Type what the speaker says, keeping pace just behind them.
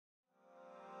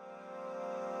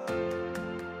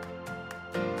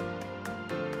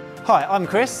Hi, I'm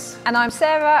Chris. And I'm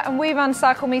Sarah, and we run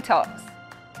CYCLEmeTOTS.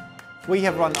 We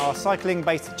have run our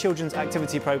cycling-based children's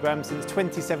activity programme since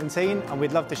 2017, and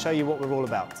we'd love to show you what we're all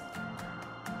about.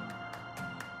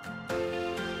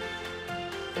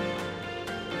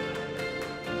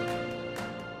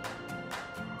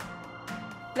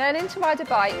 Learning to ride a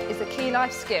bike is a key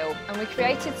life skill, and we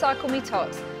created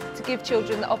CYCLEmeTOTS to give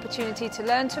children the opportunity to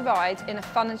learn to ride in a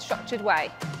fun and structured way.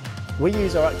 We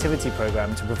use our activity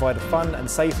programme to provide a fun and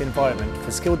safe environment for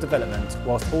skill development,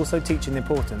 whilst also teaching the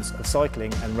importance of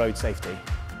cycling and road safety.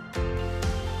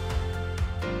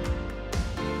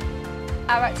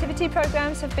 Our activity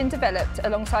programmes have been developed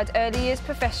alongside early years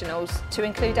professionals to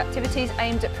include activities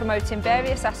aimed at promoting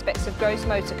various aspects of gross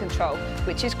motor control,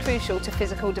 which is crucial to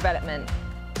physical development.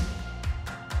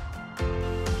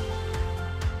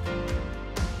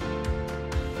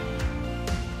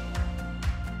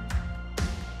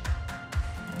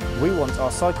 We want our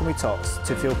CYCLEmeTOTS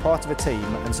to feel part of a team,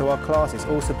 and so our classes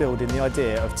also build in the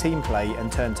idea of team play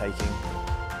and turn taking.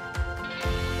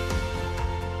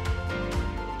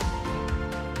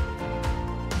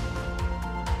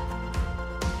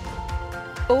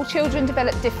 All children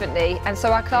develop differently, and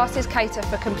so our classes cater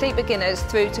for complete beginners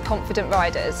through to confident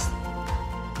riders.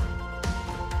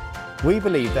 We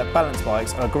believe that balance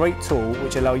bikes are a great tool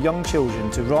which allow young children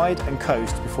to ride and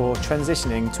coast before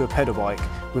transitioning to a pedal bike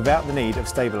without the need of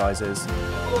stabilisers.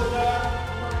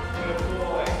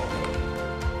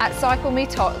 At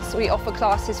CYCLEmeTOTS, we offer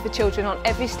classes for children on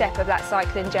every step of that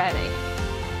cycling journey.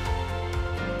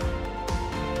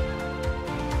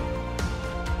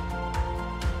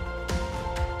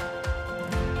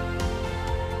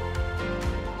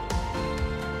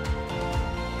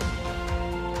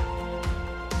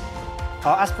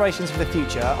 Our aspirations for the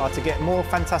future are to get more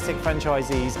fantastic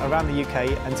franchisees around the UK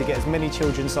and to get as many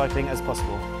children cycling as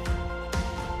possible.